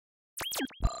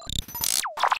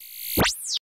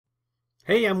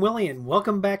Hey, I'm Willie and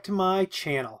welcome back to my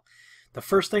channel. The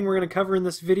first thing we're going to cover in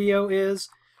this video is,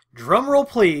 drum roll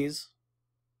please.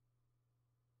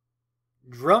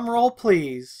 Drum roll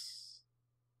please.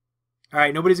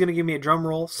 Alright, nobody's going to give me a drum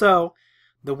roll. So,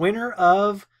 the winner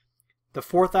of the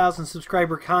 4,000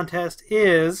 subscriber contest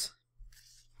is,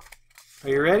 are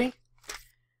you ready?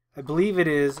 I believe it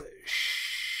is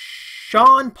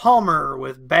Sean Palmer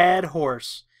with Bad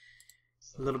Horse.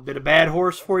 A little bit of Bad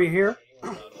Horse for you here.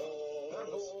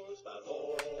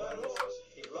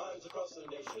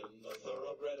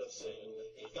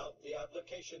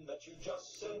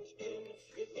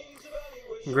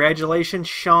 Congratulations,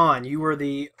 Sean. You were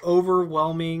the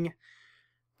overwhelming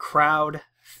crowd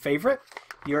favorite.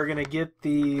 You're going to get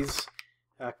these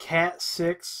Cat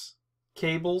 6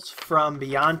 cables from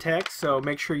BeyondTech, so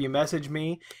make sure you message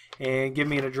me and give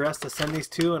me an address to send these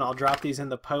to, and I'll drop these in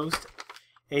the post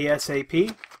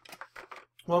ASAP.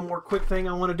 One more quick thing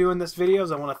I want to do in this video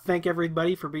is I want to thank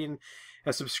everybody for being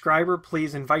a subscriber.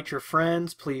 Please invite your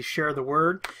friends. Please share the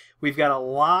word. We've got a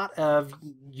lot of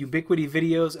Ubiquiti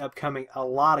videos upcoming. A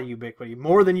lot of Ubiquiti.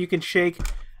 More than you can shake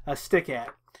a stick at.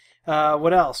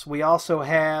 What else? We also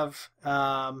have,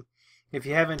 if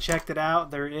you haven't checked it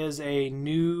out, there is a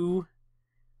new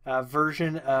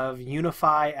version of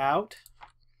UniFi out.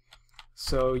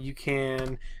 So you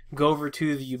can go over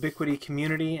to the Ubiquiti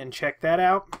community and check that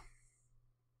out.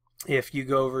 If you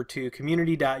go over to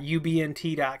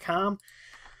community.ubnt.com,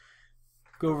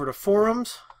 go over to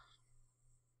forums,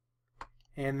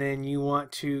 and then you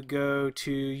want to go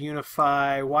to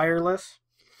UniFi Wireless,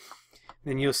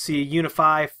 then you'll see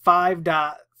UniFi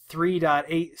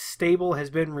 5.3.8 stable has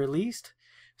been released.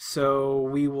 So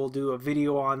we will do a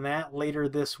video on that later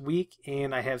this week,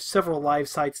 and I have several live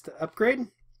sites to upgrade.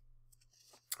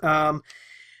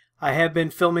 I have been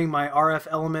filming my RF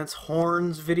Elements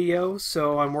horns video,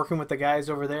 so I'm working with the guys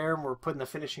over there and we're putting the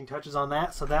finishing touches on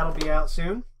that, so that'll be out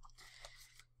soon.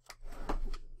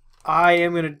 I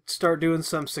am going to start doing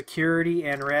some security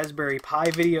and Raspberry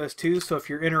Pi videos too, so if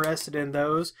you're interested in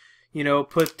those, you know,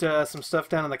 put some stuff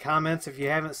down in the comments. If you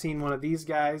haven't seen one of these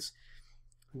guys,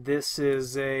 this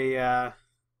is a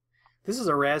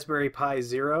Raspberry Pi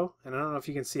Zero, and I don't know if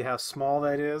you can see how small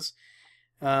that is.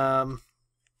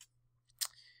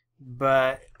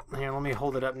 But here, let me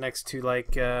hold it up next to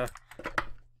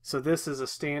so this is a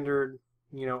standard,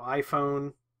 you know,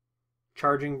 iPhone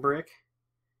charging brick,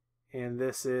 and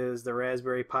this is the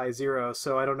Raspberry Pi Zero.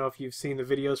 So I don't know if you've seen the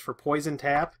videos for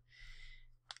PoisonTap,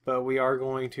 but we are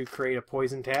going to create a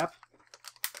PoisonTap.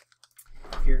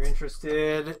 If you're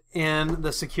interested in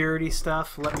the security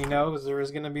stuff, let me know, because there is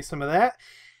going to be some of that.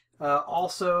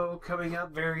 Also coming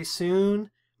up very soon,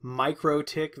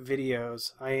 MikroTik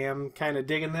videos. I am kind of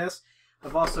digging this.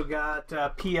 I've also got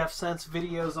pfSense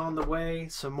videos on the way,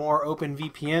 some more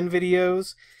OpenVPN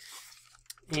videos,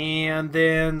 and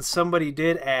then somebody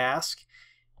did ask,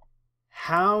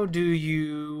 how do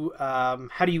you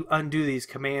undo these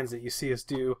commands that you see us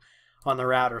do on the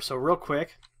router? So real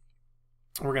quick,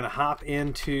 we're going to hop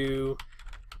into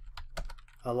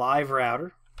a live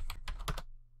router.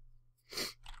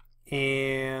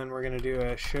 And we're going to do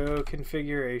a show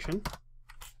configuration.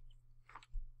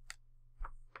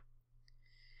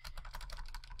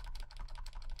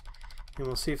 And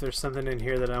we'll see if there's something in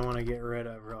here that I want to get rid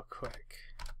of real quick.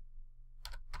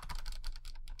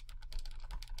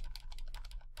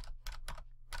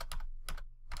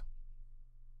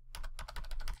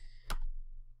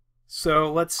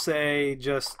 So let's say,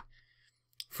 just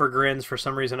for grins, for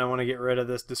some reason I want to get rid of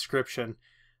this description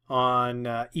on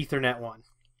Ethernet 1.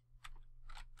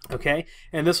 Okay,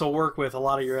 and this will work with a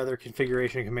lot of your other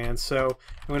configuration commands. So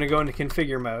I'm going to go into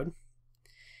configure mode.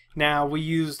 Now we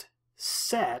used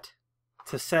set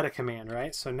to set a command,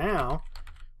 right? So now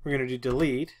we're going to do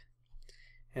delete,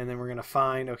 and then we're going to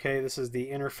find, okay, this is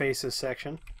the interfaces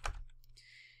section,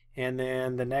 and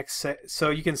then the next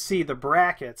so you can see the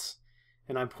brackets,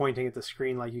 and I'm pointing at the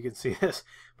screen like you can see this,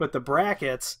 but the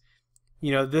brackets,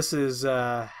 you know, this is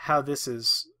how this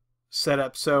is set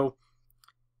up. So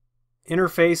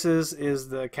interfaces is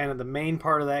the kind of the main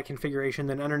part of that configuration.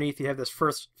 Then underneath you have this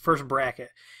first bracket,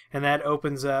 and that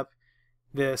opens up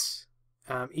this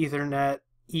Ethernet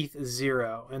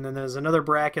ETH0, and then there's another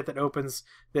bracket that opens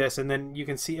this, and then you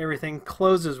can see everything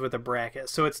closes with a bracket,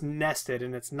 so it's nested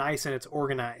and it's nice and it's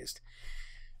organized.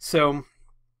 So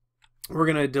we're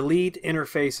going to delete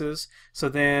interfaces. So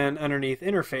then underneath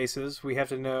interfaces we have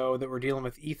to know that we're dealing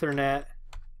with Ethernet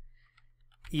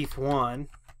ETH1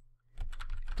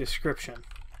 description.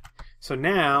 So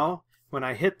now when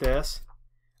I hit this,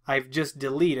 I've just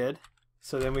deleted,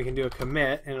 so then we can do a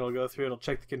commit and it'll go through, it'll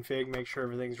check the config, make sure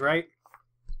everything's right.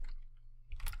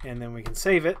 and then we can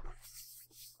save it.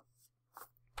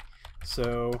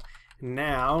 So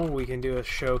now we can do a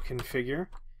show configuration,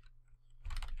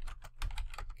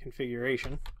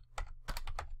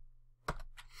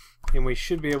 and we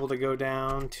should be able to go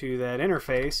down to that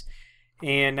interface,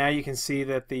 and now you can see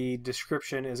that the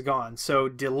description is gone. So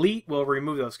delete will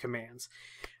remove those commands.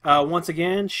 Once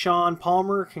again, Sean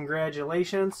Palmer,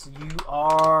 congratulations, you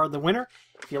are the winner.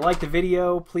 If you like the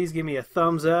video, please give me a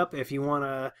thumbs up. If you want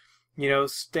to, you know,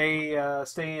 stay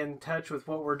in touch with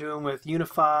what we're doing with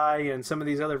UniFi and some of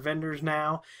these other vendors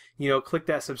now, you know, click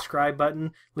that subscribe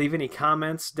button. Leave any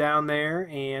comments down there,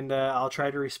 and I'll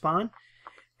try to respond.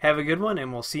 Have a good one,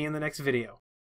 and we'll see you in the next video.